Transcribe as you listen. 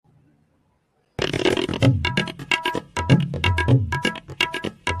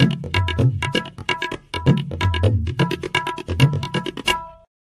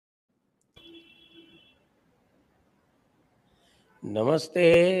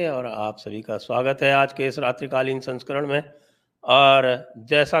नमस्ते और आप सभी का स्वागत है आज के इस रात्रिकालीन संस्करण में। और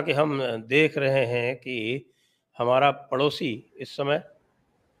जैसा कि हम देख रहे हैं कि हमारा पड़ोसी इस समय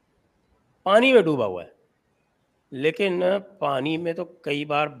पानी में डूबा हुआ है, लेकिन पानी में तो कई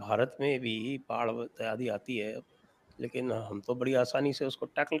बार भारत में भी बाढ़ इत्यादि आती है, लेकिन हम तो बड़ी आसानी से उसको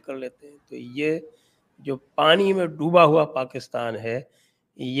टैकल कर लेते हैं। तो ये जो पानी में डूबा हुआ पाकिस्तान है,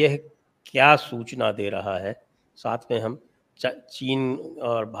 यह क्या सूचना दे रहा है? साथ में हम चीन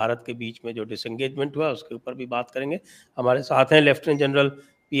और भारत के बीच में जो डिसएंगेजमेंट हुआ उसके ऊपर भी बात करेंगे। हमारे साथ हैं लेफ्टिनेंट जनरल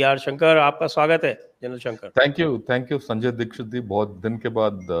PR शंकर। आपका स्वागत है general Shankar. Thank you Sanjay Dixit जी, बहुत दिन के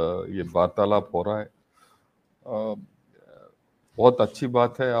बाद ये वार्तालाप हो रहा है। बहुत अच्छी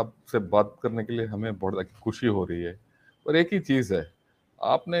बात है, आपसे बात करने के लिए हमें बहुत खुशी हो रही है। और एक ही चीज है,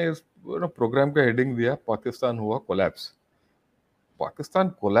 आपने इस प्रोग्राम का हेडिंग दिया पाकिस्तान हुआ कोलैप्स। पाकिस्तान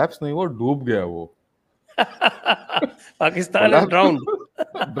कोलैप्स नहीं हुआ, डूब गया वो। पाकिस्तान इज ड्राउन्ड।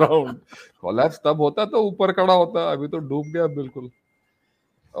 ड्राउन्ड। कोलैप्स तब होता तो ऊपर खड़ा होता, अभी तो डूब गया बिल्कुल।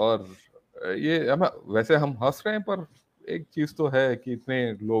 और ये वैसे हम हंस रहे हैं, पर एक चीज तो है कि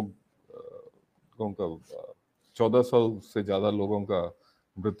इतने लोग का 1400 से ज्यादा लोगों का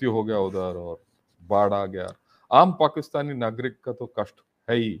मृत्यु हो गया उधर, और बाढ़ आ गया। आम पाकिस्तानी नागरिक का तो कष्ट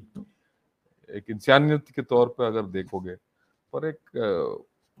है ही, एक इंसानियत के तौर पे अगर देखोगे। पर एक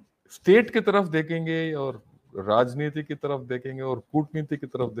स्टेट की तरफ देखेंगे और राजनीति की तरफ देखेंगे और कूटनीति की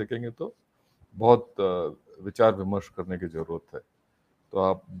तरफ देखेंगे तो बहुत विचार विमर्श करने की जरूरत है। तो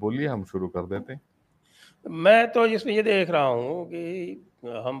आप बोलिए, हम शुरू कर देते हैं। मैं तो इसमें ये देख रहा हूँ कि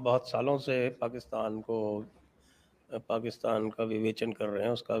हम बहुत सालों से पाकिस्तान का विवेचन कर रहे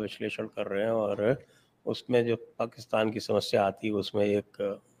हैं, उसका विश्लेषण कर रहे हैं, और उसमें जो पाकिस्तान की समस्या आती है उसमें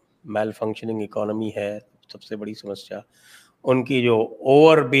एक मेल फंक्शनिंग इकोनॉमी है सबसे बड़ी समस्या। उनकी जो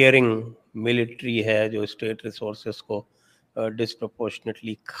ओवर बियरिंग मिलिट्री है, जो स्टेट रिसोर्सेस को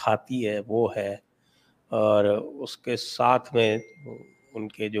डिस्प्रपोर्शनेटली खाती है, वो है। और उसके साथ में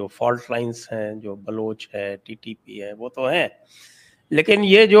उनके जो फॉल्ट लाइंस हैं, जो बलोच है, TTP है, वो तो हैं। लेकिन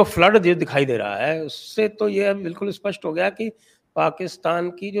ये जो फ्लड जो दिखाई दे रहा है, उससे तो ये बिल्कुल स्पष्ट हो गया कि पाकिस्तान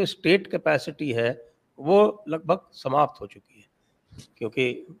की जो स्टेट कैपेसिटी है वो लगभग समाप्त हो चुकी है।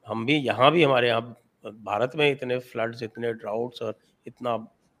 क्योंकि हम भी हमारे यहाँ भारत में इतने फ्लड्स, इतने ड्राउट्स और इतना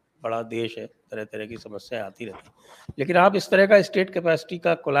बड़ा देश है, तरह तरह की समस्याएं आती रहती हैं, लेकिन आप इस तरह का स्टेट कैपेसिटी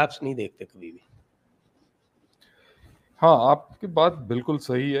का कोलैप्स नहीं देखते कभी भी। हाँ, आपकी बात बिल्कुल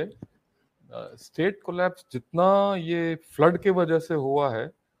सही है। स्टेट कोलैप्स जितना ये फ्लड के वजह से हुआ है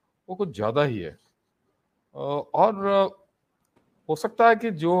वो कुछ ज्यादा ही है। और हो सकता है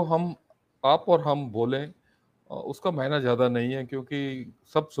कि जो आप और हम बोलें उसका मायना ज्यादा नहीं है, क्योंकि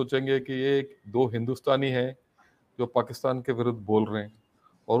सब सोचेंगे कि ये दो हिंदुस्तानी हैं जो पाकिस्तान के विरुद्ध बोल रहे हैं,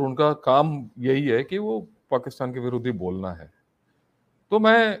 और उनका काम यही है कि वो पाकिस्तान के विरुद्ध ही बोलना है। तो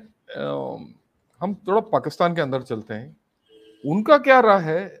हम थोड़ा पाकिस्तान के अंदर चलते हैं। उनका क्या राह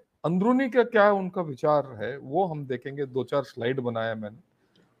है, अंदरूनी का क्या उनका विचार है, वो हम देखेंगे। 2-4 स्लाइड बनाया मैंने,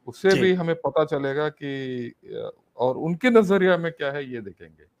 उससे भी हमें पता चलेगा कि और उनके नजरिया में क्या है, ये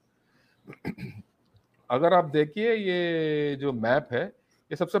देखेंगे। अगर आप देखिए ये जो मैप है,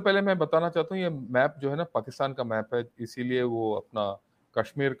 ये सबसे पहले मैं बताना चाहता हूँ, ये मैप जो है ना पाकिस्तान का मैप है, इसीलिए वो अपना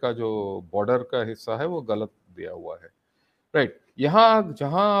कश्मीर का जो बॉर्डर का हिस्सा है वो गलत दिया हुआ है। राइट, यहाँ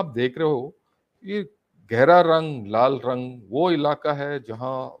जहाँ आप देख रहे हो ये गहरा रंग, लाल रंग, वो इलाका है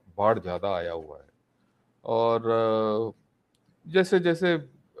जहाँ बाढ़ ज्यादा आया हुआ है। और जैसे जैसे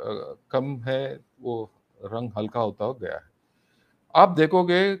कम है वो रंग हल्का होता हो गया है। आप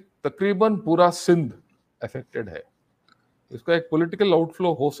देखोगे तकरीबन पूरा सिंध अफेक्टेड है। इसका एक पॉलिटिकल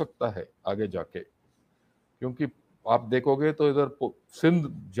आउटफ्लो हो सकता है आगे जाके, क्योंकि आप देखोगे तो इधर सिंध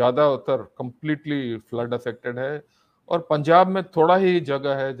ज्यादातर कंप्लीटली फ्लड अफेक्टेड है, और पंजाब में थोड़ा ही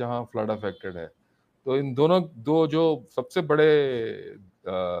जगह है जहां फ्लड अफेक्टेड है। तो इन दो जो सबसे बड़े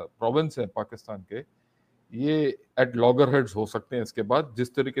प्रोविंस हैं पाकिस्तान के, ये एट लॉगर हेड्स हो सकते हैं। इसके बाद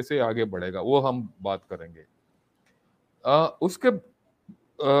जिस तरीके से आगे बढ़ेगा वो हम बात करेंगे। उसके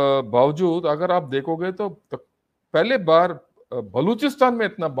बावजूद अगर आप देखोगे तो पहले बार बलूचिस्तान में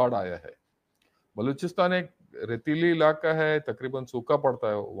इतना बाढ़ आया है। बलूचिस्तान एक रेतीली इलाका है, तकरीबन सूखा पड़ता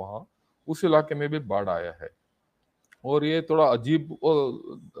है वहां, उस इलाके में भी बाढ़ आया है। और ये थोड़ा अजीब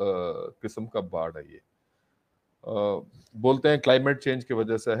किस्म का बाढ़ है। ये बोलते हैं क्लाइमेट चेंज की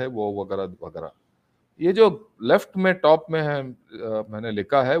वजह से है, वो वगैरह वगैरह। ये जो लेफ्ट में टॉप में है मैंने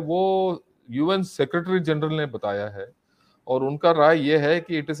लिखा है, वो UN सेक्रेटरी जनरल ने बताया है, और उनका राय ये है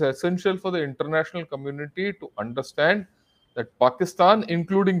कि it is essential for the international community to understand that Pakistan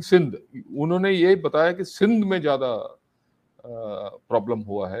including Sindh, उन्होंने ये बताया कि सिंध में ज्यादा प्रॉब्लम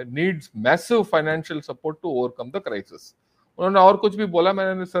हुआ है, needs massive financial support to overcome the crisis. उन्होंने और कुछ भी बोला,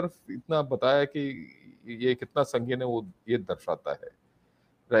 मैंने सिर्फ इतना बताया कि ये कितना संगीन है वो ये दर्शाता है,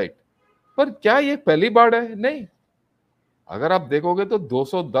 राइट। पर क्या ये पहली बाढ़ है? नहीं, अगर आप देखोगे तो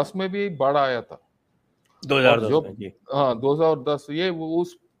 210 में भी बाढ़ आया था। और 2010 जो में जी। हाँ 2010, ये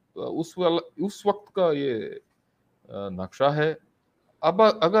उस वक्त का ये नक्शा है। अब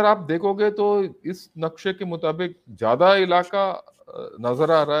अगर आप देखोगे तो इस नक्शे के मुताबिक ज्यादा इलाका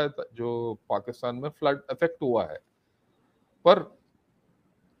नजर आ रहा है जो पाकिस्तान में फ्लड इफेक्ट हुआ है। पर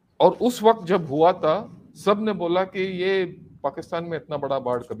और उस वक्त जब हुआ था, सब ने बोला कि ये पाकिस्तान में इतना बड़ा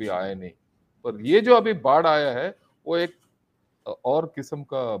बाढ़ कभी आया नहीं। पर ये जो अभी बाढ़ आया है वो एक और किस्म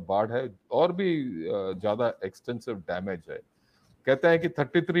का बाढ़ है, और भी ज्यादा एक्सटेंसिव डैमेज है। कहते हैं कि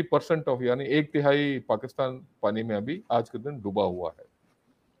 33% ऑफ, यानी एक तिहाई पाकिस्तान पानी में अभी आज के दिन डूबा हुआ है,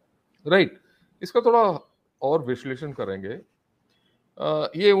 राइट। इसका थोड़ा और विश्लेषण करेंगे।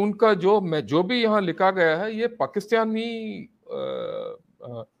 ये उनका जो भी यहाँ लिखा गया है, ये पाकिस्तानी अ,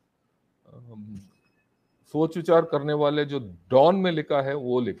 अम, सोच विचार करने वाले जो डॉन में लिखा है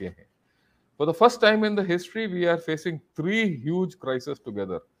वो लिखे हैं। For the first time in the history we are facing 3 huge crisis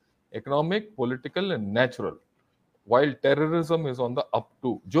together, economic, political and natural, while terrorism is on the up to,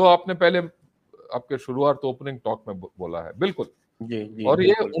 जो आपने पहले आपके शुरुआत ओपनिंग टॉक में बोला है, बिल्कुल। जी जी और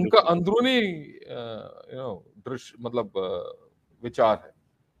ये बिल्कुल उनका बिल्कुल। अंदरूनी दृश्य, मतलब विचार है।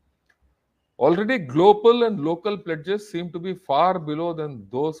 Already global and local pledges seem to be far below than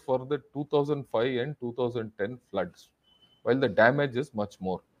those for the 2005 and 2010 floods, while the damage is much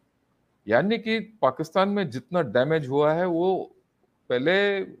more. यानी कि पाकिस्तान में जितना डैमेज हुआ है वो पहले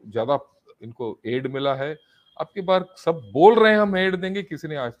ज्यादा इनको एड मिला है। आपकी बार सब बोल रहे हैं हम एड देंगे, किसी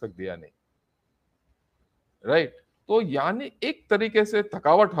ने आज तक दिया नहीं, राइट। तो यानी एक तरीके से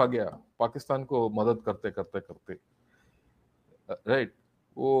थकावट आ गया पाकिस्तान को मदद करते करते करते, राइट।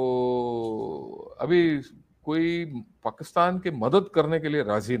 वो अभी कोई पाकिस्तान के मदद करने के लिए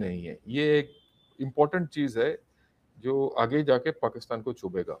राजी नहीं है। ये एक इम्पोर्टेंट चीज है जो आगे जाके पाकिस्तान को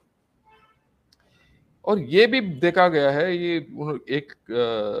चुभेगा। और ये भी देखा गया है, ये एक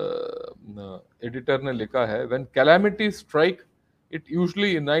एडिटर ने लिखा है, when calamity strike it usually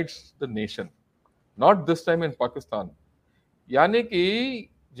unites the nation, not this time in Pakistan. यानी कि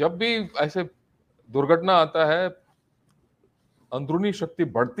जब भी ऐसे दुर्घटना आता है अंदरूनी शक्ति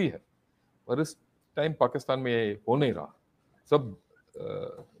बढ़ती है, पर इस टाइम पाकिस्तान में ये हो नहीं रहा। सब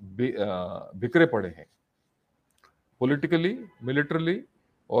बिखरे पड़े हैं पॉलिटिकली, मिलिटरली,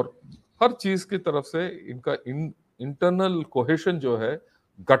 और हर चीज की तरफ से इनका इंटरनल कोहेशन जो है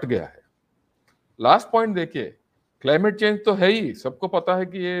घट गया है। लास्ट पॉइंट देखिए, क्लाइमेट चेंज तो है ही, सबको पता है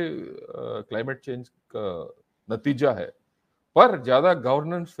कि ये क्लाइमेट चेंज का नतीजा है, पर ज्यादा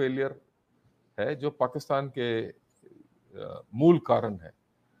गवर्नेंस फेलियर है जो पाकिस्तान के मूल कारण है।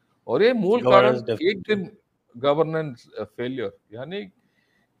 और ये मूल कारण गवर्नेंस एक डेफिनेटली। दिन गवर्नेंस फेलियर, यानी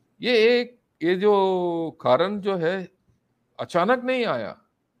ये जो कारण जो है अचानक नहीं आया।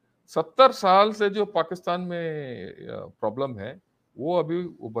 70 साल से जो पाकिस्तान में प्रॉब्लम है वो अभी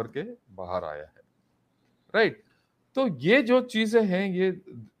उभर के बाहर आया है, राइट। तो ये जो चीजें हैं ये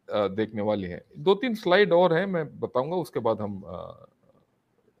देखने वाली हैं। 2-3 स्लाइड और हैं, मैं बताऊंगा, उसके बाद हम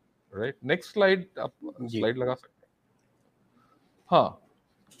राइट, नेक्स्ट स्लाइड, आप जी स्लाइड लगा सकते हैं। हाँ,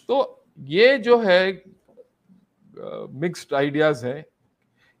 तो ये जो है मिक्स्ड आइडियाज हैं।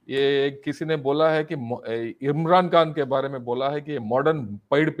 ये किसी ने बोला है कि इमरान खान के बारे में बोला है कि ये मॉडर्न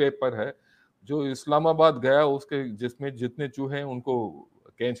पेड पेपर है जो इस्लामाबाद गया, उसके जिसमें जितने चूहे हैं उनको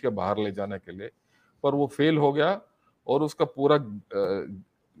खींच के बाहर ले जाने के लिए, पर वो फेल हो गया और उसका पूरा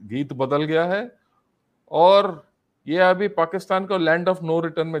गीत बदल गया है। और ये अभी पाकिस्तान को लैंड ऑफ नो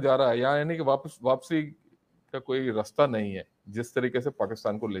रिटर्न में जा रहा है, यानी कि वापसी का कोई रास्ता नहीं है जिस तरीके से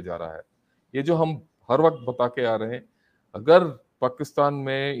पाकिस्तान को ले जा रहा है। ये जो हम हर वक्त बता के आ रहे हैं, अगर पाकिस्तान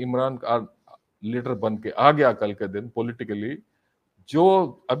में इमरान खान लीडर बन के आ गया कल के दिन पॉलिटिकली,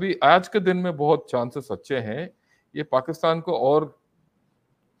 जो अभी आज के दिन में बहुत चांसेस अच्छे हैं, ये पाकिस्तान को और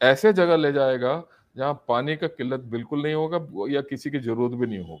ऐसे जगह ले जाएगा जहां पानी का किल्लत बिल्कुल नहीं होगा या किसी की जरूरत भी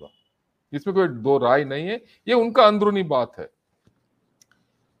नहीं होगा। इसमें कोई दो राय नहीं है, ये उनका अंदरूनी बात है।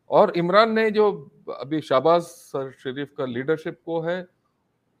 और इमरान ने जो अभी शहबाज शरीफ का लीडरशिप को है,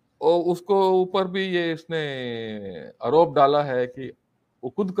 और उसको ऊपर भी ये इसने आरोप डाला है कि वो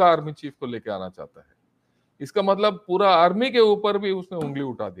खुद का आर्मी चीफ को लेके आना चाहता है। इसका मतलब पूरा आर्मी के ऊपर भी उसने उंगली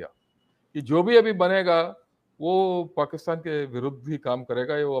उठा दिया कि जो भी अभी बनेगा वो पाकिस्तान के विरुद्ध ही काम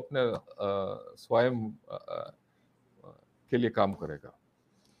करेगा, या वो अपने स्वयं के लिए काम करेगा।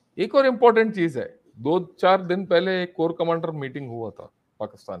 एक और इम्पोर्टेंट चीज है, 2-4 दिन पहले एक कोर कमांडर मीटिंग हुआ था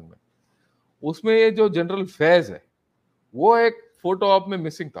पाकिस्तान में। उसमें ये जो जनरल फैज है वो एक फोटो ऑप में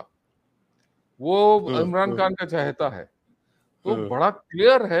मिसिंग था। वो इमरान हम्म। खान का चाहता है, तो बड़ा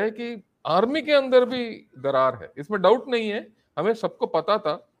क्लियर है कि आर्मी के अंदर भी दरार है, इसमें डाउट नहीं है। हमें सबको पता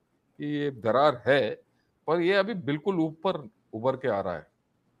था कि ये दरार है, पर ये अभी बिल्कुल ऊपर उभर के आ रहा है।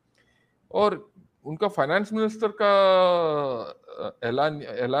 और उनका फाइनेंस मिनिस्टर का ऐलान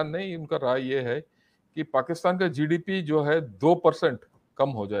ऐलान नहीं, उनका राय ये है कि पाकिस्तान का जीडीपी जो है 2% कम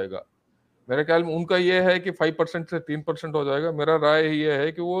हो जाएगा। मेरे ख्याल में उनका ये है कि 5% से 3% हो जाएगा। मेरा राय ये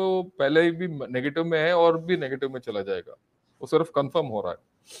है कि वो पहले ही भी नेगेटिव में है और भी नेगेटिव में चला जाएगा, वो सिर्फ कंफर्म हो रहा है।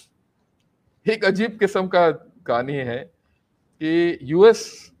 एक अजीब किस्म का कहानी है कि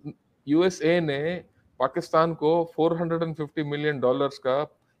यूएसए ने पाकिस्तान को $450 मिलियन का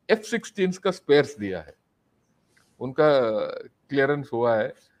F-16 का स्पेयर्स दिया है, उनका क्लियरेंस हुआ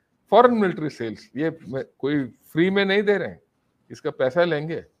है। फॉरेन मिलिट्री सेल्स, ये कोई फ्री में नहीं दे रहे हैं, इसका पैसा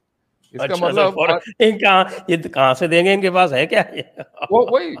लेंगे। इसका अच्छा मतलब ये कहाँ से देंगे, इनके पास है क्या ये? वो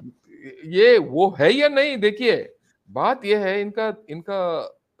वही ये वो है या नहीं, देखिए बात ये है, इनका इनका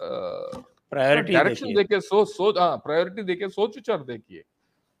प्रायोरिटी डायरेक्शन देखिए। देखिए, सोच प्रायोरिटी देखिए, सोच विचार देखिए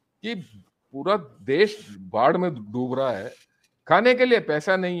कि पूरा देश बाढ़ में डूब रहा है, खाने के लिए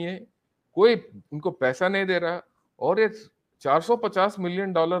पैसा नहीं है, कोई उनको पैसा नहीं दे रहा, और ये $450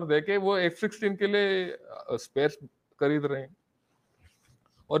 मिलियन देके वो F-16 के लिए स्पेयर खरीद रहे हैं।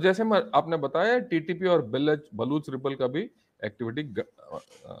 और जैसे आपने बताया, टीटीपी और बलूच रिबल का भी एक्टिविटी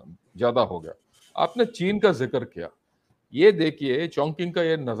ज्यादा हो गया। आपने चीन का जिक्र किया, ये देखिए चौंकिंग का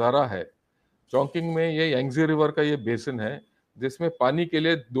ये नजारा है। चौंकिंग में ये यांगजी रिवर का ये बेसिन है, जिसमें पानी के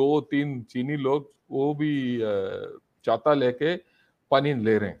लिए 2-3 चीनी लोग वो भी चाता लेके पानी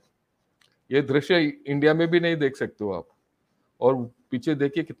ले रहे हैं। ये दृश्य इंडिया में भी नहीं देख सकते हो आप। और पीछे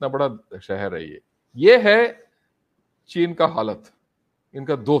देखिए कितना बड़ा शहर है ये है चीन का हालत,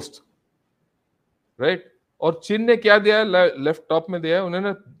 इनका दोस्त, राइट। और चीन ने क्या दिया है, लेफ्ट टॉप में दिया है,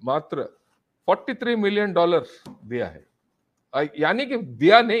 उन्होंने मात्र $43 मिलियन दिया है। यानी कि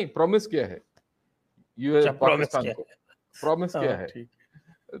दिया नहीं, प्रॉमिस किया है यूएस पाकिस्तान को, प्रॉमिस किया है।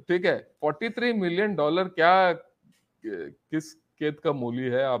 ठीक है, $43 मिलियन क्या किस खेत का मूल्य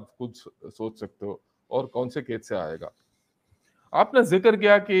है, आप खुद सोच सकते हो, और कौन से खेत से आएगा। आपने जिक्र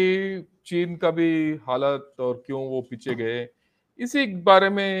किया कि चीन का भी हालत और क्यों वो पीछे गए, इसी बारे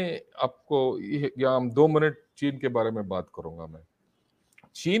में आपको या हम 2 मिनट चीन के बारे में बात करूंगा मैं।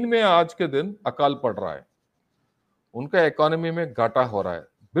 चीन में आज के दिन अकाल पड़ रहा है, उनका इकोनॉमी में घाटा हो रहा है,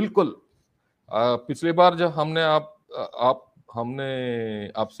 बिल्कुल। पिछली बार जब हमने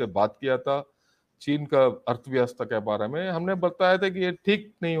आपसे बात किया था चीन का अर्थव्यवस्था के बारे में, हमने बताया था कि ये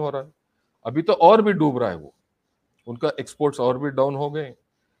ठीक नहीं हो रहा है, अभी तो और भी डूब रहा है वो, उनका एक्सपोर्ट्स और भी डाउन हो गए,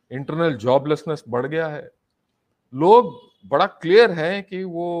 इंटरनल जॉबलेसनेस बढ़ गया है। लोग बड़ा क्लियर हैं कि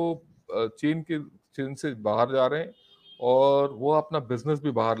वो चीन से बाहर जा रहे हैं, और वो अपना बिजनेस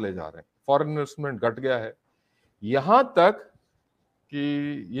भी बाहर ले जा रहे हैं, फॉरेन इन्वेस्टमेंट घट गया है। यहां तक कि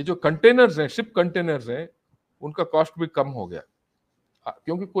ये जो कंटेनर्स हैं, शिप कंटेनर्स हैं, उनका कॉस्ट भी कम हो गया,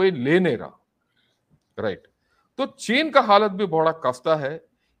 क्योंकि कोई ले नहीं रहा, राइट। तो चीन का हालत भी बड़ा कस्ता है,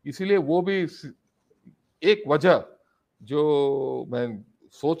 इसीलिए वो भी एक वजह जो मैं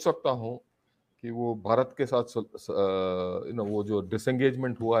सोच सकता हूं कि वो भारत के साथ वो जो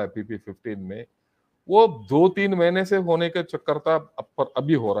डिसएंगेजमेंट हुआ है PP-15 में, वो 2-3 महीने से होने के चक्कर था, पर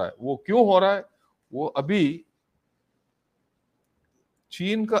अभी हो रहा है। वो क्यों हो रहा है, वो अभी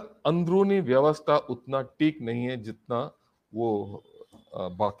चीन का अंदरूनी व्यवस्था उतना ठीक नहीं है जितना वो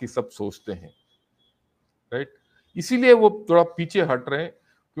बाकी सब सोचते हैं, राइट। इसीलिए वो थोड़ा पीछे हट रहे हैं,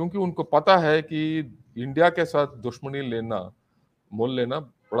 क्योंकि उनको पता है कि इंडिया के साथ दुश्मनी मोल लेना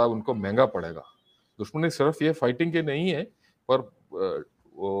बड़ा उनको महंगा पड़ेगा। दुश्मनी सिर्फ ये फाइटिंग के नहीं है, पर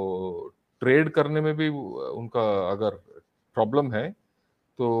वो ट्रेड करने में भी उनका अगर प्रॉब्लम है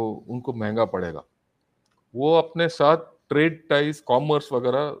तो उनको महंगा पड़ेगा। वो अपने साथ ट्रेड टाइज, कॉमर्स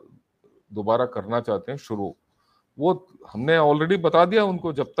वगैरह दोबारा करना चाहते हैं शुरू। वो हमने ऑलरेडी बता दिया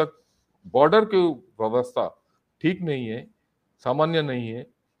उनको, जब तक बॉर्डर की व्यवस्था ठीक नहीं है, सामान्य नहीं है,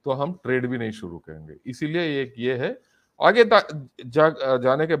 तो हम ट्रेड भी नहीं शुरू करेंगे। इसीलिए एक ये है, आगे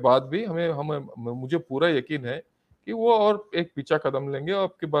जाने के बाद भी हमें मुझे पूरा यकीन है कि वो और एक पीछा कदम लेंगे, और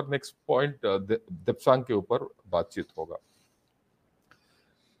आपके बाद नेक्स्ट पॉइंट दिप्सांग के ऊपर बातचीत होगा,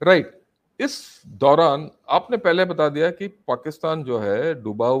 राइट। इस दौरान आपने पहले बता दिया कि पाकिस्तान जो है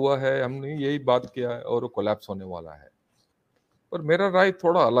डूबा हुआ है, हमने यही बात किया है, और वो कोलैप्स होने वाला है, पर मेरा राय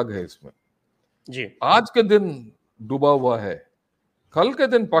थोड़ा अलग है इसमें जी। आज के दिन डूबा हुआ है, कल के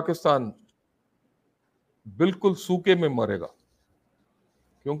दिन पाकिस्तान बिल्कुल सूखे में मरेगा,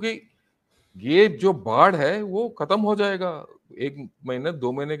 क्योंकि ये जो बाढ़ है वो खत्म हो जाएगा 1 महीने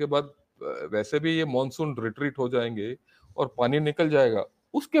 2 महीने के बाद। वैसे भी ये मॉनसून रिट्रीट हो जाएंगे और पानी निकल जाएगा।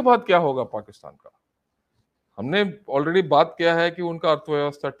 उसके बाद क्या होगा पाकिस्तान का, हमने ऑलरेडी बात किया है कि उनका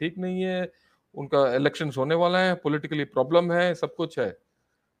अर्थव्यवस्था ठीक नहीं है, उनका इलेक्शंस होने वाला है, पॉलिटिकली प्रॉब्लम है, सब कुछ है।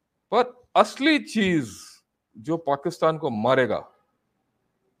 पर असली चीज जो पाकिस्तान को मारेगा,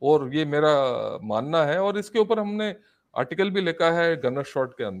 और ये मेरा मानना है, और इसके ऊपर हमने आर्टिकल भी लिखा है गनर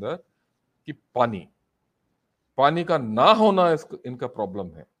शॉट के अंदर, कि पानी पानी का ना होना इनका प्रॉब्लम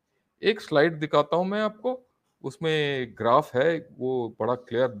है। एक स्लाइड दिखाता हूं मैं आपको, उसमें ग्राफ है, वो बड़ा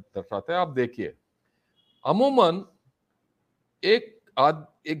क्लियर दर्शाता है। आप देखिए, अमूमन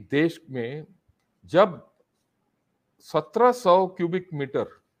एक देश में जब 1700 क्यूबिक मीटर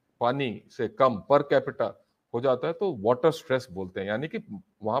पानी से कम पर कैपिटा हो जाता है तो वाटर स्ट्रेस बोलते हैं, यानी कि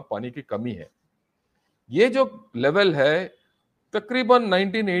वहां पानी की कमी है। ये जो लेवल है तकरीबन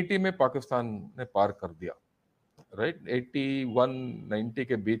 1980 में पाकिस्तान ने पार कर दिया, राइट। 81 90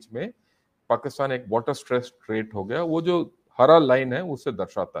 के बीच में पाकिस्तान एक वाटर स्ट्रेस रेट हो गया, वो जो हरा लाइन है उससे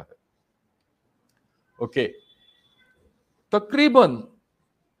दर्शाता है। ओके, तकरीबन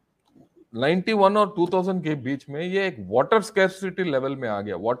 91 और 2000 के बीच में ये एक वाटर स्कैर्सिटी लेवल में आ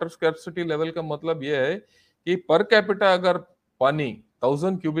गया। वाटर स्कैर्सिटी लेवल का मतलब ये है कि पर कैपिटा अगर पानी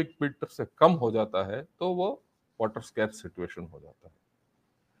 1000 क्यूबिक मीटर से कम हो जाता है तो वो वाटर स्कैर्स सिचुएशन हो जाता है।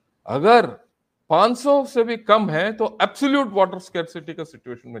 अगर 500 से भी कम है तो एब्सोल्यूट वाटर स्कैर्सिटी का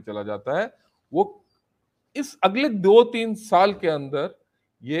सिचुएशन में चला जाता है। वो इस अगले 2-3 साल के अंदर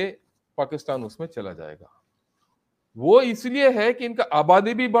ये पाकिस्तान उसमें चला जाएगा। वो इसलिए है कि इनका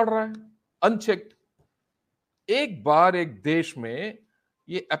आबादी भी बढ़ रहा है अनचेक्ड। एक बार एक देश में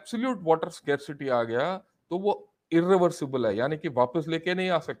ये एब्सोल्यूट वाटर स्कैर्सिटी आ गया तो वो इरिवर्सिबल है, यानी कि वापस लेके नहीं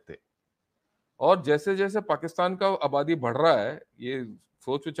आ सकते। और जैसे जैसे पाकिस्तान का आबादी बढ़ रहा है, ये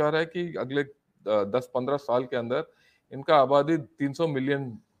सोच विचार है कि अगले 10-15 साल के अंदर इनका आबादी 300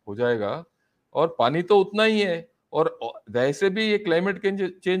 मिलियन हो जाएगा, और पानी तो उतना ही है, और वैसे भी ये क्लाइमेट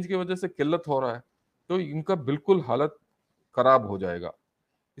चेंज की वजह से किल्लत हो रहा है, तो इनका बिल्कुल हालत खराब हो जाएगा।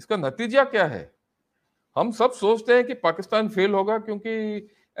 इसका नतीजा क्या है? हम सब सोचते हैं कि पाकिस्तान फेल होगा क्योंकि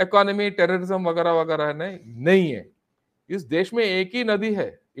इकोनॉमी, टेररिज्म वगैरह वगैरह है। नहीं है। इस देश में एक ही नदी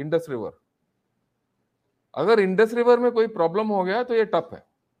है, इंडस रिवर। अगर इंडस रिवर में कोई प्रॉब्लम हो गया तो ये टप है।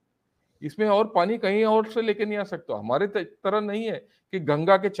 इसमें और पानी कहीं और से लेके नहीं आ सकता। हमारे तरह नहीं है कि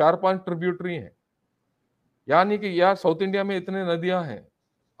गंगा के 4-5 ट्रिब्यूटरी हैं, यानी कि यार साउथ इंडिया में इतने नदियां हैं।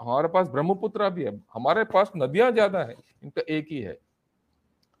 हमारे पास ब्रह्मपुत्र भी है, हमारे पास नदियां ज्यादा है, इनका एक ही है।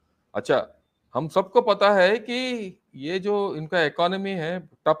 अच्छा, हम सबको पता है कि ये जो इनका इकोनॉमी है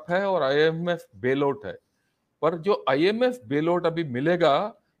टफ है और आईएमएफ बेलआउट है, पर जो आईएमएफ बेलआउट अभी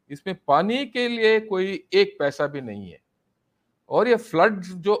मिलेगा इसमें पानी के लिए कोई एक पैसा भी नहीं है, और ये फ्लड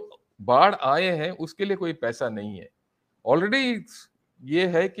जो बाढ़ आए हैं उसके लिए कोई पैसा नहीं है। ऑलरेडी ये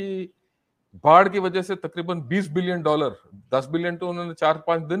है कि बाढ़ की वजह से तकरीबन $20 बिलियन, 10 बिलियन तो उन्होंने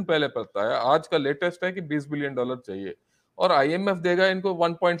 4-5 दिन पहले बताया, आज का लेटेस्ट है कि $20 बिलियन चाहिए, और आईएमएफ देगा इनको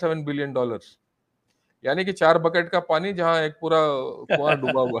 $1.7 बिलियन, यानी कि 4 बकेट का पानी जहां एक पूरा कुआं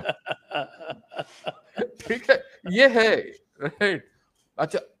डूबा हुआ है। ठीक है, ये है, राइट।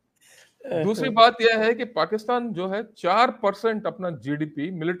 अच्छा, दूसरी बात यह है कि पाकिस्तान जो है 4% अपना जीडीपी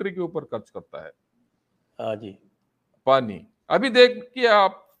मिलिट्री के ऊपर खर्च करता है। हाँ जी। पानी अभी देखिए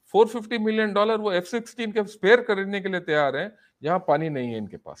आप, $450 मिलियन वो F-16 के स्पेयर खरीदने के लिए तैयार हैं, जहां पानी नहीं है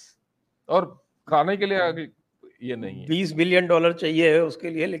इनके पास, और खाने के लिए आगे ये नहीं है। $20 बिलियन चाहिए है उसके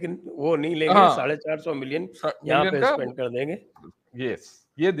लिए, लेकिन वो नहीं लेंगे। हाँ, 450 मिलियन यहाँ मिलियन पे का, स्पेंड कर देंगे। यस,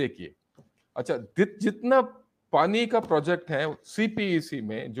 ये देखिए। अच्छा, जितना पानी का प्रोजेक्ट है सीपीईसी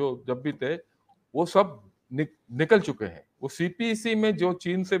में, जो जब भी थे वो सब निकल चुके हैं। वो सीपीईसी में जो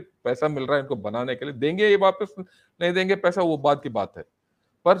चीन से पैसा मिल रहा है इनको बनाने के लिए, देंगे ये वापस नहीं देंगे पैसा वो बात की बात है,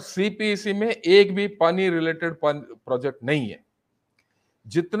 पर सीपीईसी में एक भी पानी रिलेटेड प्रोजेक्ट नहीं है।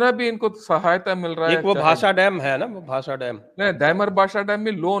 जितना भी इनको सहायता मिल रहा है, एक वो चाहे भाषा डैम है ना, वो भाषा डैम। नहीं, दैमर बाशा डैम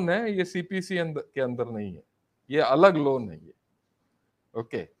में लोन है, ये सीपीसी के अंदर नहीं है, ये अलग लोन है ये।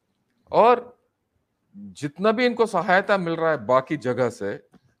 ओके, और जितना भी इनको सहायता मिल रहा है बाकी जगह से,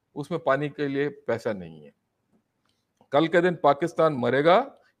 उसमें पानी के लिए पैसा नहीं है। कल के दिन पाकिस्तान मरेगा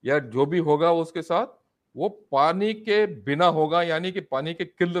या जो भी होगा उसके साथ, वो पानी के बिना होगा, यानी कि पानी की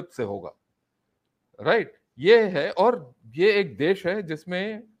किल्लत से होगा, राइट। ये है, और ये एक देश है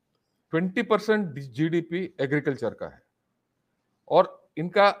जिसमें 20% जीडीपी एग्रीकल्चर का है, और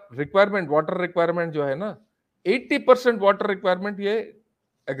इनका रिक्वायरमेंट, वाटर रिक्वायरमेंट जो है ना, 80% वाटर रिक्वायरमेंट ये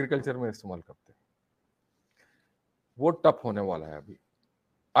एग्रीकल्चर में इस्तेमाल करते हैं। वो टफ होने वाला है अभी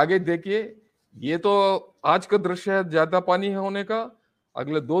आगे देखिए। ये तो आज का दृश्य है ज्यादा पानी होने का,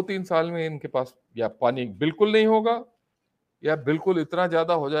 अगले 2-3 साल में इनके पास या पानी बिल्कुल नहीं होगा, या बिल्कुल इतना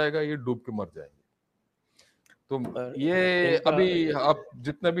ज्यादा हो जाएगा ये डूब के मर जाएंगे। तो और ये इनका अभी आप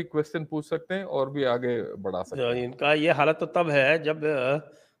जितने भी क्वेश्चन पूछ सकते हैं और भी आगे बढ़ा सकते हैं। इनका ये हालत तो तब है जब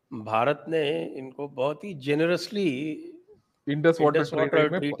भारत ने इनको बहुत ही generously Indus water Indus treaty water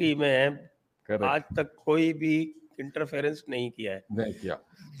में ट्रीटी में आज करेक्ट तक कोई भी इंटरफेरेंस नहीं किया है, नहीं किया।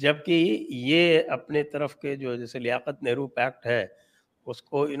 जबकि ये अपने तरफ के जो जैसे लियाकत नेहरू पैक्ट है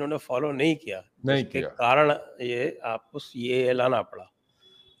उसको इन्होंने फॉलो नहीं किया, नहीं जिसके किया। कारण ये आपको ये लाना पड़ा।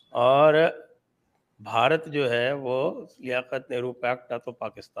 और भारत जो है वो लियाकत नेहरू पैक्ट ना तो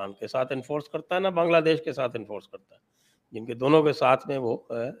पाकिस्तान के साथ इन्फोर्स करता है ना बांग्लादेश के साथ इन्फोर्स करता है, जिनके दोनों के साथ में वो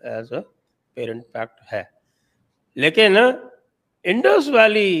एज अ पेरेंट पैक्ट है। लेकिन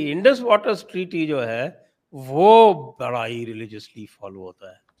इंडस वाटर ट्रीटी जो है वो बड़ा ही रिलीजियसली फॉलो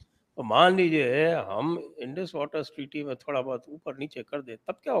होता है। तो मान लीजिए हम इंडस वाटर ट्रीटी में थोड़ा बहुत ऊपर नीचे कर दे,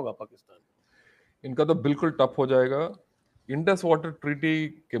 तब क्या होगा पाकिस्तान? इनका तो बिल्कुल टफ हो जाएगा। इंडस वाटर ट्रीटी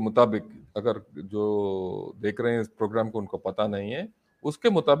के मुताबिक, अगर जो देख रहे हैं इस प्रोग्राम को उनको पता नहीं है, उसके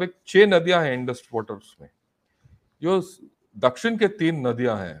मुताबिक 6 नदियां हैं इंडस वाटर्स में। जो दक्षिण के 3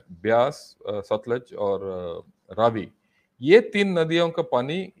 नदियां हैं, ब्यास, सतलज और रावी, ये 3 नदियों का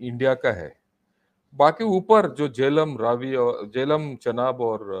पानी इंडिया का है। बाकी ऊपर जो झेलम, रावी और झेलम, चनाब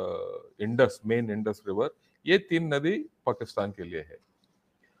और इंडस, मेन इंडस रिवर, ये 3 नदी पाकिस्तान के लिए है।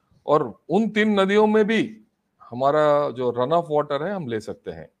 और उन 3 नदियों में भी हमारा जो रन ऑफ वाटर है हम ले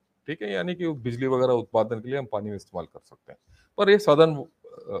सकते हैं, ठीक है, यानी कि बिजली वगैरह उत्पादन के लिए हम पानी इस्तेमाल कर सकते हैं, पर ये सदर्न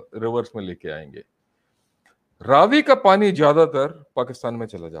रिवर्स में लेके आएंगे। रावी का पानी ज्यादातर पाकिस्तान में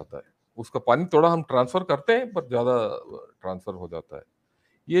चला जाता है, उसका पानी थोड़ा हम ट्रांसफर करते हैं पर ज्यादा ट्रांसफर हो जाता है।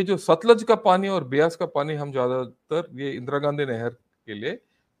 ये जो सतलज का पानी और ब्यास का पानी हम ज्यादातर ये इंदिरा गांधी नहर के लिए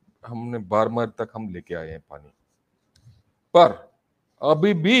हमने बारमर तक हम लेके आए हैं पानी। पर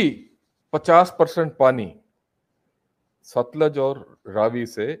अभी भी 50% पानी सतलज और रावी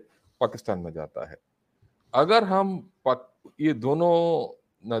से पाकिस्तान में जाता है। अगर हम ये दोनों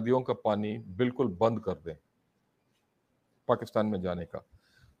नदियों का पानी बिल्कुल बंद कर दें पाकिस्तान में जाने का,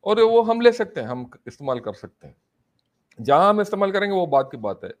 और वो हम ले सकते हैं, हम इस्तेमाल कर सकते हैं, जहां हम इस्तेमाल करेंगे वो बात की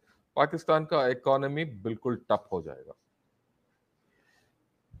बात है, पाकिस्तान का इकोनॉमी बिल्कुल टफ हो जाएगा।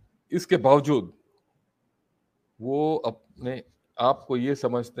 इसके बावजूद वो अपने आप को ये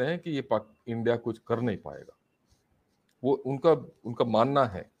समझते हैं कि ये इंडिया कुछ कर नहीं पाएगा, वो उनका उनका मानना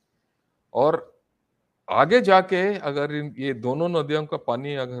है। और आगे जाके अगर ये दोनों नदियों का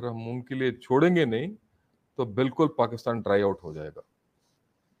पानी अगर हम उनके लिए छोड़ेंगे नहीं तो बिल्कुल पाकिस्तान ड्राई आउट हो जाएगा,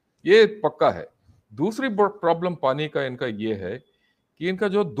 ये पक्का है। दूसरी प्रॉब्लम पानी का इनका ये है कि इनका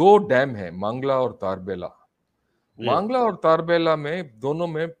जो 2 डैम है, मांगला और तारबेला, मांगला और तारबेला में दोनों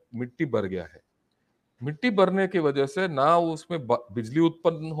में मिट्टी भर गया है। मिट्टी भरने की वजह से ना उसमें बिजली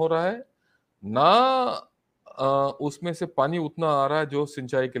उत्पन्न हो रहा है, ना उसमें से पानी उतना आ रहा है जो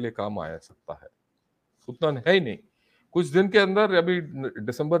सिंचाई के लिए काम आ सकता है, उतना है ही नहीं। कुछ दिन के अंदर, अभी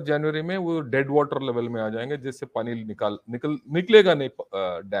दिसंबर जनवरी में वो डेड वाटर लेवल में आ जाएंगे, जिससे पानी निकलेगा नहीं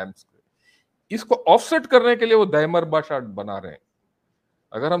डैम्स। इसको ऑफसेट करने के लिए वो दाइमर भाषा बना रहे हैं।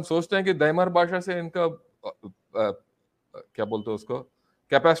 अगर हम सोचते हैं कि दाइमर भाषा से इनका क्या बोलते हैं उसको,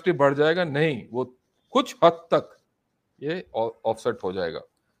 कैपेसिटी बढ़ जाएगा, नहीं, वो कुछ हद तक ये ऑफसेट हो जाएगा।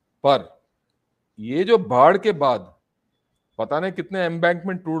 पर ये जो बाढ़ के बाद पता नहीं कितने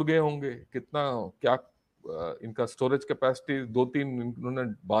एम्बैंकमेंट टूट गए होंगे, कितना क्या इनका स्टोरेज कैपेसिटी, 2-3 इन्होंने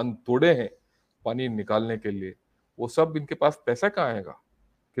बांध तोड़े हैं पानी निकालने के लिए, वो सब इनके पास पैसा कहाँ आएगा,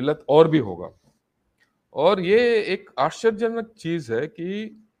 किल्लत और भी होगा। और ये एक आश्चर्यजनक चीज है कि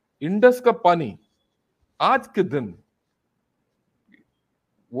इंडस का पानी आज के दिन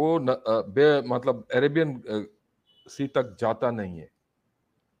वो मतलब अरेबियन सी तक जाता नहीं है,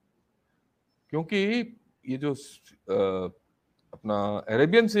 क्योंकि ये जो अपना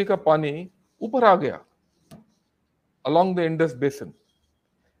अरेबियन सी का पानी ऊपर आ गया अलोंग द इंडस बेसिन,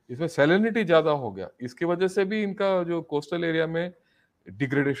 इसमें सैलिनिटी ज्यादा हो गया, इसकी वजह से भी इनका जो कोस्टल एरिया में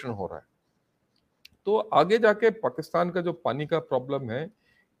डिग्रेडेशन हो रहा है। तो आगे जाके पाकिस्तान का जो पानी का प्रॉब्लम है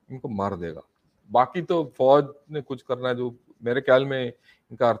इनको मार देगा। बाकी तो फौज ने कुछ करना है, जो मेरे ख्याल में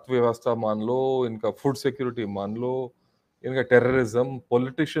इनका अर्थव्यवस्था मान लो, इनका फूड सिक्योरिटी मान लो, इनका टेररिज्म,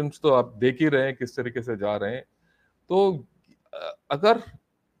 पॉलिटिशियंस तो आप देख ही रहे हैं किस तरीके से जा रहे हैं। तो अगर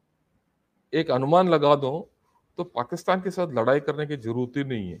एक अनुमान लगा दो तो पाकिस्तान के साथ लड़ाई करने की जरूरत ही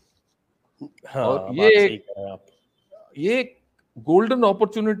नहीं है। और हाँ, बात सही कह रहे हैं आप। ये गोल्डन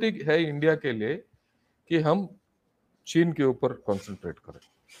अपॉर्चुनिटी है इंडिया के लिए कि हम चीन के ऊपर कंसंट्रेट करें।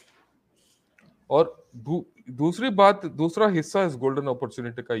 और दूसरी बात, दूसरा हिस्सा इस गोल्डन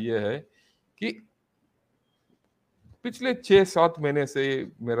अपॉर्चुनिटी का ये है कि पिछले 6-7 महीने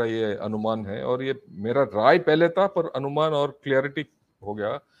से मेरा ये अनुमान है, और ये मेरा राय पहले था पर अनुमान और क्लैरिटी हो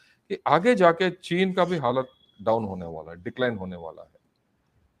गया, कि आगे जाके चीन का भी हालत डाउन होने वाला है, डिक्लाइन होने वाला है,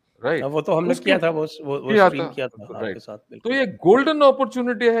 राइट? वो तो हमने उसके किया था, वो किया स्ट्रीम था, किया था आपके राइट। साथ, तो बिल्कुल। ये गोल्डन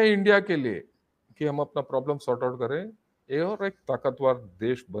अपॉर्चुनिटी है इंडिया के लिए कि हम अपना प्रॉब्लम सॉर्ट आउट करें, ये और एक ताकतवर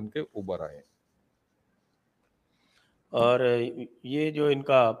देश बन के उभर आए। और ये जो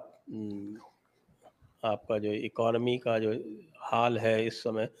इनका आपका जो इकोनॉमी का जो हाल है इस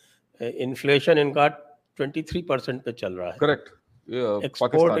समय, इन्फ्लेशन इनका 23% पे चल रहा है। करेक्ट,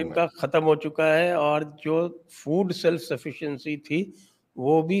 एक्सपोर्ट पाकिस्तान में। इनका ख़त्म हो चुका है, और जो फूड सेल्फ सफिशिएंसी थी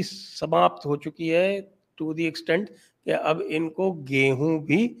वो भी समाप्त हो चुकी है, टू दी एक्सटेंट कि अब इनको गेहूं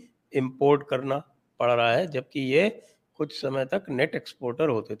भी इंपोर्ट करना पड़ रहा है, जबकि ये कुछ समय तक नेट एक्सपोर्टर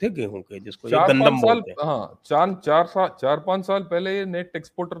होते थे गेहूं के, जिसको ये 4-5 गंदम साल, बोलते हैं। हाँ, 4-5 साल पहले ये नेट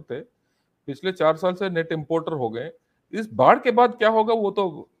एक्सपोर्टर थे, पिछले 4 साल से नेट इंपोर्टर हो गए। इस बाढ़ के बाद क्या होगा वो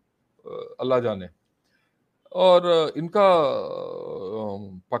तो अल्लाह जाने। और इनका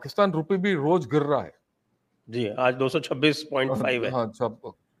पाकिस्तान रुपये भी रोज गिर रहा है। जी, आज 226.5 है। हाँ,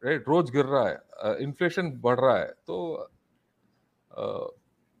 सब राइट, रोज गिर रहा है, इन्फ्लेशन बढ़ रहा है। तो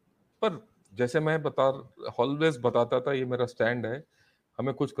पर जैसे मैं ऑलवेज बताता था, ये मेरा स्टैंड है,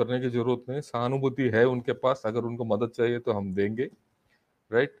 हमें कुछ करने की जरूरत नहीं, सहानुभूति है उनके पास, अगर उनको मदद चाहिए तो हम देंगे,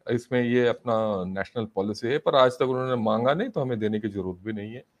 राइट। इसमें ये अपना नेशनल पॉलिसी है, पर आज तक उन्होंने मांगा नहीं तो हमें देने की जरूरत भी नहीं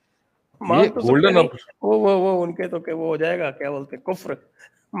है। ये मांग तो सकते गोल्डन नहीं, वो उनके तो क्या वो हो जाएगा, क्या बोलते हैं, कुफ्र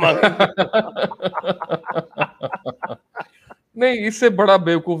मांगेंगे तो। नहीं, इससे बड़ा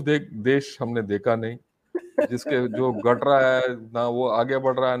बेवकूफ देश हमने देखा नहीं, जिसके जो घट रहा है ना वो आगे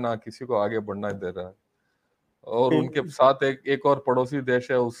बढ़ रहा है, ना किसी को आगे बढ़ना दे रहा है। और उनके साथ एक और पड़ोसी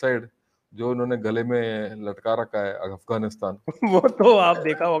देश है उस साइड, जो उन्होंने गले में लटका रखा है, अफगानिस्तान। वो तो आप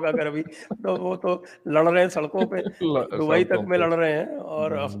देखा होगा अगर अभी, तो वो तो लड़ रहे हैं सड़कों पे, दुबई तक सड़कों में पे। लड़ रहे हैं।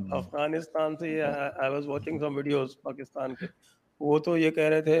 और हम्म, अफगानिस्तान से, I was watching some videos Pakistan के, वो तो ये कह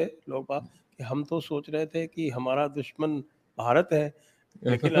रहे थे लोग बाग कि हम तो सोच रहे थे कि हमारा दुश्मन भारत है,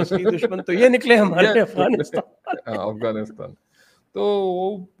 लेकिन असली दुश्मन तो ये निकले ये हमारे अफगानिस्तान। अफगानिस्तान। तो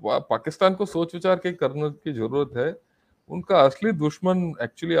वो पाकिस्तान को सोच विचार के करने की जरूरत है। उनका असली दुश्मन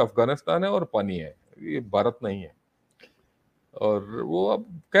एक्चुअली अफगानिस्तान है और पानी है, ये भारत नहीं है। और वो अब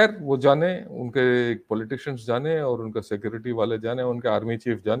खैर वो जाने, उनके पॉलिटिशियंस जाने, और उनका सिक्योरिटी वाले जाने, उनके आर्मी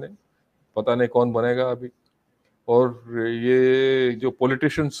चीफ जाने, पता नहीं कौन बनेगा अभी। और ये जो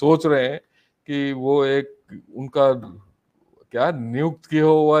पॉलिटिशियन सोच रहे हैं कि वो एक उनका क्या नियुक्त किया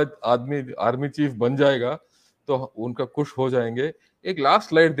हुआ आदमी आर्मी चीफ बन जाएगा तो उनका खुश हो जाएंगे। एक लास्ट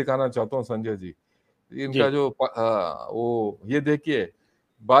स्लाइड दिखाना चाहता हूँ संजय जी, जी, इनका जो वो ये देखिए,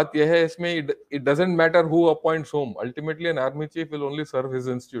 बात यह है इसमें, it doesn't matter who appoints him, ultimately an army chief will only serve his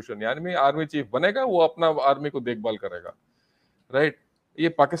institution. यानी आर्मी चीफ बनेगा, वो अपना आर्मी को देखभाल करेगा, राइट। ये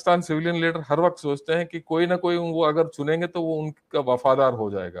पाकिस्तान सिविलियन लीडर हर वक्त सोचते हैं कि कोई ना कोई वो अगर चुनेंगे तो वो उनका वफादार हो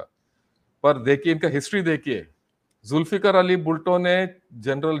जाएगा। पर देखिए इनका हिस्ट्री देखिए, जुल्फिकर अली भुट्टो ने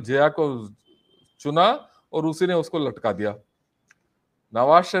जनरल जिया को चुना और उसी ने उसको लटका दिया।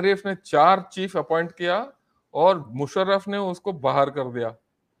 नवाज शरीफ ने 4 चीफ अपॉइंट किया और मुशर्रफ ने उसको बाहर कर दिया,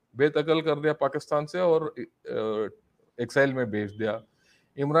 बेदखल कर दिया पाकिस्तान से, और एक्साइल में भेज दिया।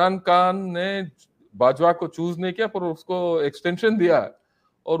 इमरान खान ने बाजवा को चूज नहीं किया, पर उसको एक्सटेंशन दिया,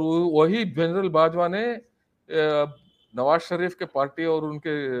 और वही जनरल बाजवा ने नवाज शरीफ के पार्टी और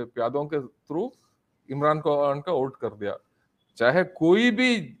उनके प्यादों के थ्रू इमरान खान का आउट कर दिया। चाहे कोई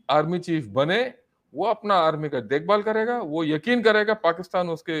भी आर्मी चीफ बने, वो अपना आर्मी का देखभाल करेगा, वो यकीन करेगा पाकिस्तान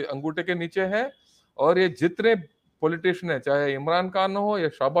उसके अंगूठे के नीचे है। और ये जितने पॉलिटिशियन है, चाहे इमरान खान हो या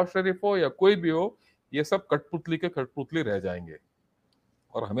शहबाज शरीफ हो या कोई भी हो, ये सब कठपुतली के कठपुतली रह जाएंगे।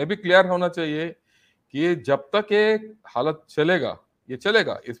 और हमें भी क्लियर होना चाहिए कि ये जब तक ये हालत चलेगा, ये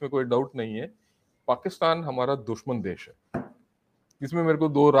चलेगा, इसमें कोई डाउट नहीं है। पाकिस्तान हमारा दुश्मन देश है, इसमें मेरे को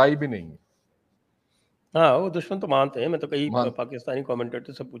दो राय भी नहीं है। हाँ, वो दुश्मन तो मानते हैं। मैं तो कई मान पाकिस्तानी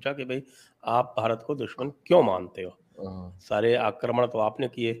कमेंटेटर से पूछा कि भाई आप भारत को दुश्मन क्यों मानते हो? हाँ, सारे आक्रमण तो आपने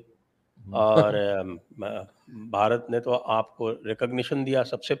किए, और भारत ने तो आपको रिकॉग्निशन दिया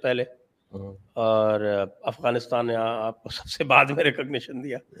सबसे पहले, हाँ, और अफगानिस्तान ने आपको सबसे बाद में रिकॉग्निशन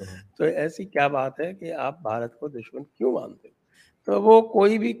दिया। हाँ। तो ऐसी क्या बात है कि आप भारत को दुश्मन क्यों मानते हो? तो वो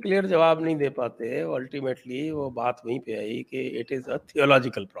कोई भी क्लियर जवाब नहीं दे पाते। अल्टीमेटली वो बात वहीं पे आई कि it is a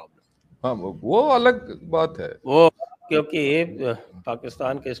theological problem. हाँ, वो अलग बात है। वो क्योंकि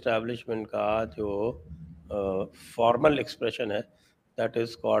पाकिस्तान के इस्टेब्लिशमेंट का जो फॉर्मल एक्सप्रेशन है, that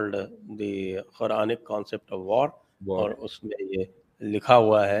is called the Quranic concept of war, war. और उसमें ये लिखा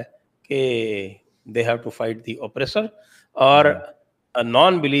हुआ है कि they have to fight the oppressor, और a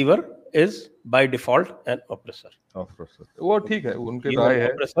non believer is by default an oppressor. वो ठीक है, उनकी He is राय an है।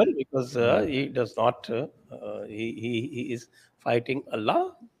 oppressor because hmm, he does not he is fighting Allah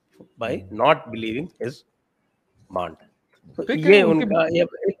by hmm, not believing his command. तो ठीक है, ये उनकी उनका ये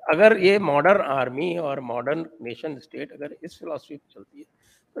अगर ये मॉडर्न आर्मी और मॉडर्न नेशन स्टेट अगर इस फिलॉसफी पे चलती है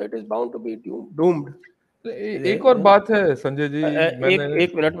तो it is bound to be doomed. एक और बात है संजय जी, मैंने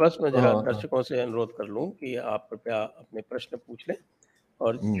एक मिनट बस मैं जरा हाँ, दर्शकों से अनुरोध कर लूं कि आप कृपया अपने प्रश्न पूछ लें,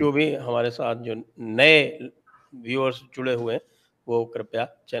 और हम्म, जो भी हमारे साथ जो नए व्यूअर्स जुड़े हुए हैं वो कृपया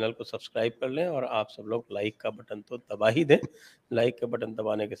चैनल को सब्सक्राइब कर लें, और आप सब लोग लाइक का बटन तो दबा ही दें। लाइक का बटन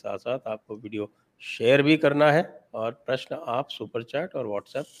दबाने के साथ साथ आपको वीडियो शेयर भी करना है, और प्रश्न आप सुपर चैट और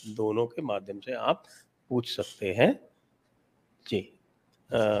व्हाट्सएप दोनों के माध्यम से आप पूछ सकते हैं। जी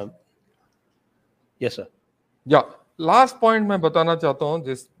यस सर। या लास्ट पॉइंट मैं बताना चाहता हूँ,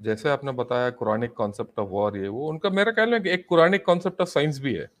 जैसे आपने बताया कुरानिक कॉन्सेप्ट ऑफ वॉर, ये वो उनका मेरा ख्याल में कि एक कुरानिक कॉन्सेप्ट ऑफ साइंस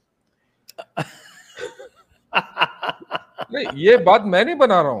भी है। नहीं, ये बात मैं नहीं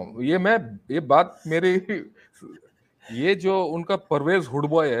बना रहा हूँ, ये बात मेरी ये जो उनका परवेज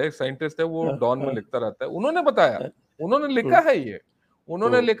हुडबॉय है, साइंटिस्ट है, वो डॉन में लिखता रहता है, उन्होंने बताया, उन्होंने लिखा है ये,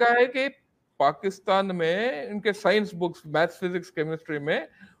 उन्होंने लिखा है कि पाकिस्तान में इनके science books, maths, physics, chemistry में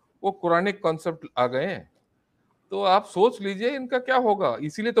वो कुरानिक कॉन्सेप्ट आ गए हैं। तो आप सोच लीजिए इनका क्या होगा।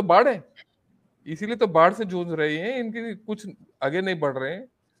 इसीलिए तो बाढ़ है, इसीलिए तो बाढ़ से जूझ रही है, इनकी कुछ आगे नहीं बढ़ रहे हैं।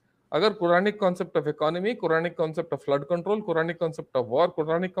 अगर Quranic concept of economy, Quranic concept of flood control, Quranic concept of war,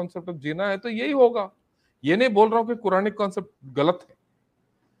 Quranic concept of जीना है तो यही होगा। ये नहीं बोल रहा हूं कि कुरानिक कॉन्सेप्ट गलत है।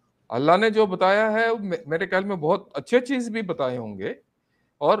 अल्लाह ने जो बताया है मेरे ख्याल में बहुत अच्छे चीज भी बताए होंगे,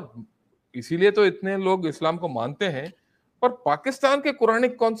 और इसीलिए तो इतने लोग इस्लाम को मानते हैं। पर पाकिस्तान के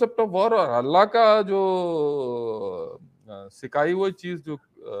कुरानिक कॉन्सेप्ट ऑफ वॉर और अल्लाह का जो सिखाई हुई चीज जो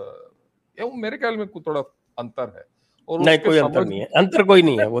ये वो मेरे ख्याल में थोड़ा अंतर है, और नहीं, उसके कोई अंतर समझ नहीं है, अंतर कोई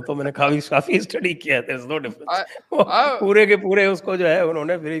नहीं है, वो तो मैंने काफी काफी स्टडी किया है, देयर इज नो डिफरेंस। वो पूरे के पूरे उसको जो है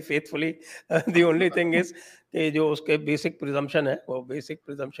उन्होंने very faithfully, the only thing is कि जो उसके बेसिक प्रिजम्पशन है, वो बेसिक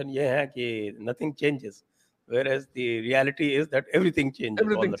प्रिजम्पशन ये है कि nothing changes, whereas the reality is that everything changes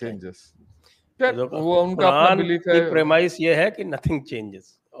all everything the time. Changes. खैर तो वो उनका अपना कुरान बिलीफ की है। प्रेमाइस ये है कि नथिंग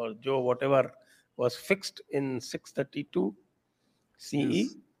चेंजेस, और जो whatever was fixed in 632 CE,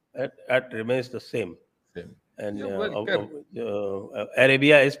 is that remains the same. Same. And well खैर,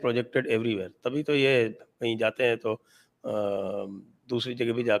 अरेबिया इज प्रोजेक्टेड एवरीवेयर, तभी तो ये कहीं जाते हैं तो दूसरी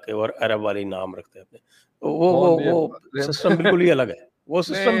जगह भी जाके और अरब वाली नाम रखते हैं अपने। तो कौन ये वो सिस्टम बिल्कुल ही अलग है, वो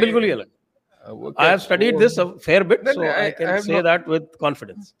सिस्टम बिल्कुल ही नहीं, अलग है। वो आई खैर हैव स्टडीड वो दिस अ फेयर बिट, नहीं नहीं, so I I can have say no, that with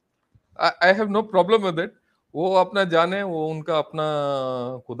confidence. I have no problem with it. वो अपना जाने, वो उनका अपना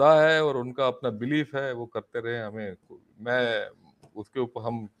खुदा है और उनका अपना बिलीफ है, वो करते रहे। हमें, मैं उसके ऊपर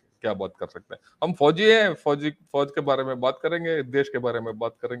हम क्या बात कर सकते हैं। हम फौजी हैं, फौज के बारे में बात करेंगे, देश के बारे में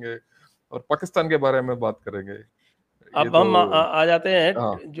बात करेंगे, और पाकिस्तान के बारे में बात करेंगे। ये अब तो हम आ जाते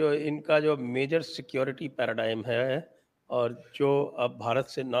हाँ, हैं जो इनका जो मेजर सिक्योरिटी पैराडाइम है, और जो अब भारत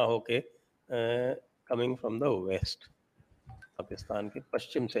से ना होके coming from the west, Pakistan के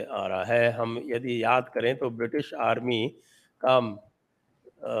पश्चिम से आ रहा है। हम यदि याद करें तो ब्रिटिश आर्मी का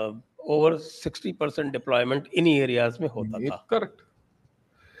ओवर 60% डिप्लॉयमेंट इन्हीं एरियाज में होता ये था। करेक्ट,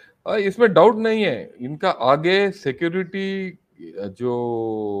 इसमें डाउट नहीं है। इनका आगे सिक्योरिटी जो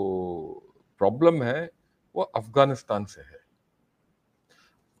प्रॉब्लम है वो अफगानिस्तान से है।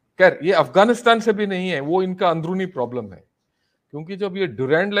 खैर ये अफगानिस्तान से भी नहीं है, वो इनका अंदरूनी प्रॉब्लम है। क्योंकि जब ये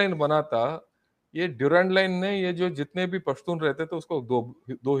ड्यूरैंड लाइन बना था, ये ड्यूरैंड लाइन ने ये जो जितने भी पश्तून रहते थे उसको दो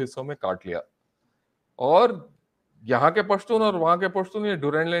दो हिस्सों में काट लिया। और यहाँ के पश्तून और वहां के पश्तून ये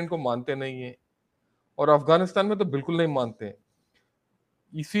ड्यूरैंड लाइन को मानते नहीं है, और अफगानिस्तान में तो बिल्कुल नहीं मानते।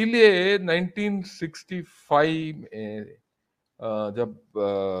 इसीलिए 1965 में जब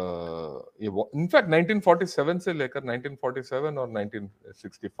ये इनफैक्ट 1947 से लेकर 1947 और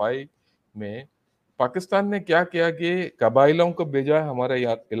 1965 में पाकिस्तान ने क्या किया कि कबाइलों को भेजा हमारे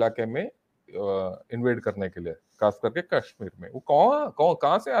इलाके में इन्वेड करने के लिए, खास करके कश्मीर में। वो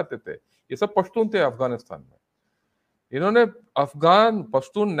कहाँ से आते थे? ये सब पश्तून थे अफगानिस्तान में। इन्होंने अफगान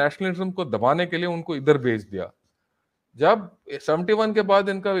पश्तून नेशनलिज्म को दबाने के लिए उनको इधर भेज दिया। जब 71 के बाद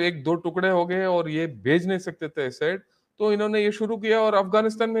इनका एक दो टुकड़े हो गए और ये भेज नहीं सकते थे इस साइड, तो इन्होंने ये शुरू किया और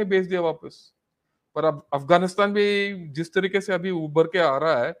अफगानिस्तान में भेज दिया वापस। पर अब अफगानिस्तान भी जिस तरीके से अभी उभर के आ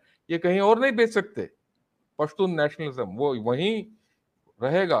रहा है, ये कहीं और नहीं भेज सकते। पश्तून नेशनलिज्म वो वहीं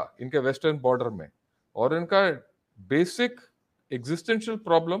रहेगा इनके वेस्टर्न बॉर्डर में, और इनका बेसिक एग्जिस्टेंशियल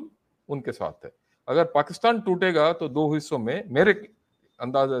प्रॉब्लम उनके साथ है। अगर पाकिस्तान टूटेगा तो दो हिस्सों में, मेरे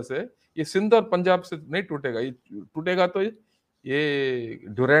अंदाजे से ये सिंध और पंजाब से नहीं टूटेगा। ये टूटेगा तो ये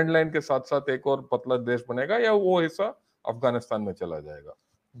ड्यूरैंड लाइन के साथ साथ एक और पतला देश बनेगा, या वो हिस्सा अफगानिस्तान में चला जाएगा।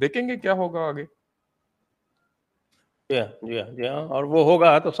 देखेंगे क्या होगा आगे। जी हाँ, जी हाँ, जी हाँ, और वो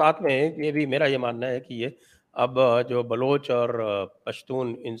होगा तो साथ में ये भी मेरा ये मानना है कि ये अब जो बलोच और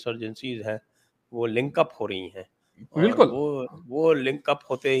पश्तून इंसर्जेंसीज हैं वो लिंक अप हो रही हैं, और बिल्कुल वो लिंक अप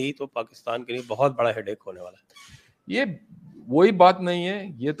होते ही तो पाकिस्तान के लिए बहुत बड़ा हेडेक होने वाला है। ये वही बात नहीं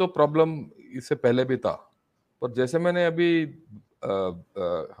है, ये तो प्रॉब्लम इससे पहले भी था, पर जैसे मैंने अभी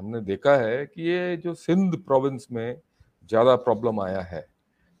हमने देखा है कि ये जो सिंध प्रोविंस में ज्यादा प्रॉब्लम आया है,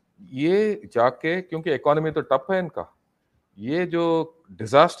 ये जाके क्योंकि इकोनॉमी तो टफ है इनका, ये जो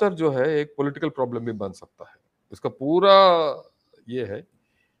डिजास्टर जो है एक पॉलिटिकल प्रॉब्लम भी बन सकता है। इसका पूरा ये है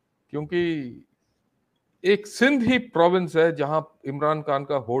क्योंकि एक सिंध ही प्रोविंस है जहां इमरान खान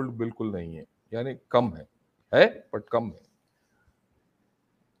का होल्ड बिल्कुल नहीं है, यानी कम है बट कम है।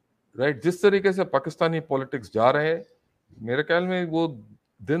 राइट, जिस तरीके से पाकिस्तानी पॉलिटिक्स जा रहे हैं, मेरे ख्याल में वो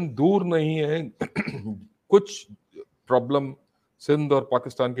दिन दूर नहीं है कुछ प्रॉब्लम सिंध और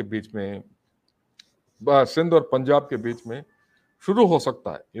पाकिस्तान के बीच में, सिंध और पंजाब के बीच में शुरू हो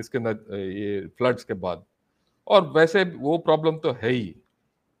सकता है ये फ्लड्स के बाद। और वैसे वो प्रॉब्लम तो है ही,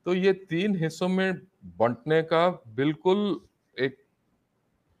 तो ये 3 हिस्सों में बंटने का बिल्कुल एक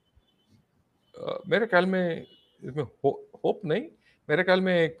मेरे ख्याल में इसमें होप नहीं, मेरे ख्याल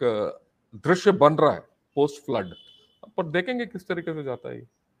में एक दृश्य बन रहा है पोस्ट फ्लड, पर देखेंगे किस तरीके से जाता है ये,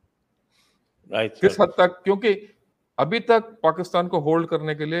 राइट किस सर। हद तक, क्योंकि अभी तक पाकिस्तान को होल्ड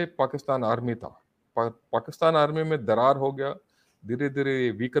करने के लिए पाकिस्तान आर्मी था। पाकिस्तान आर्मी में दरार हो गया, धीरे धीरे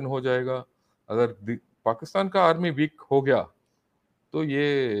वीकन हो जाएगा। अगर पाकिस्तान का आर्मी वीक हो गया तो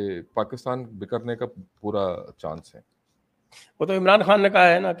ये पाकिस्तान बिखरने का पूरा चांस है। वो तो इमरान खान ने कहा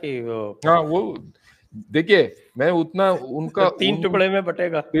है ना कि हाँ, वो देखिए, मैं उतना उनका 3 टुकड़े में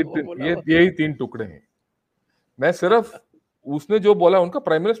बटेगा, वो बोला ये वो। यही 3 टुकड़े हैं। मैं सिर्फ उसने जो बोला, उनका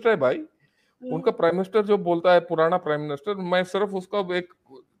प्राइम मिनिस्टर है भाई, उनका प्राइम मिनिस्टर जो बोलता है, पुराना प्राइम मिनिस्टर, मैं सिर्फ उसका एक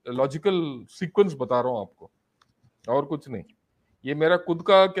लॉजिकल सीक्वेंस बता रहा हूँ आपको, और कुछ नहीं। ये मेरा खुद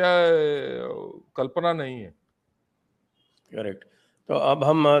का क्या कल्पना नहीं है। करेक्ट। तो अब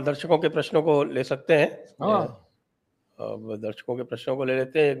हम दर्शकों के प्रश्नों को ले सकते हैं। हाँ, अब दर्शकों के प्रश्नों को ले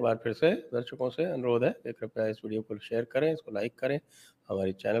लेते हैं। एक बार फिर से दर्शकों से अनुरोध है कि कृपया इस वीडियो को शेयर करें, इसको लाइक करें,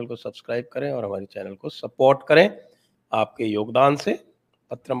 हमारे चैनल को सब्सक्राइब करें और हमारे चैनल को सपोर्ट करें। आपके योगदान से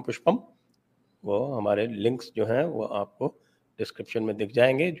पत्रम पुष्पम, वो हमारे लिंक्स जो हैं वो आपको डिस्क्रिप्शन में दिख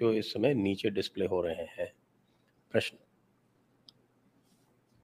जाएंगे, जो इस समय नीचे डिस्प्ले हो रहे हैं। प्रश्न।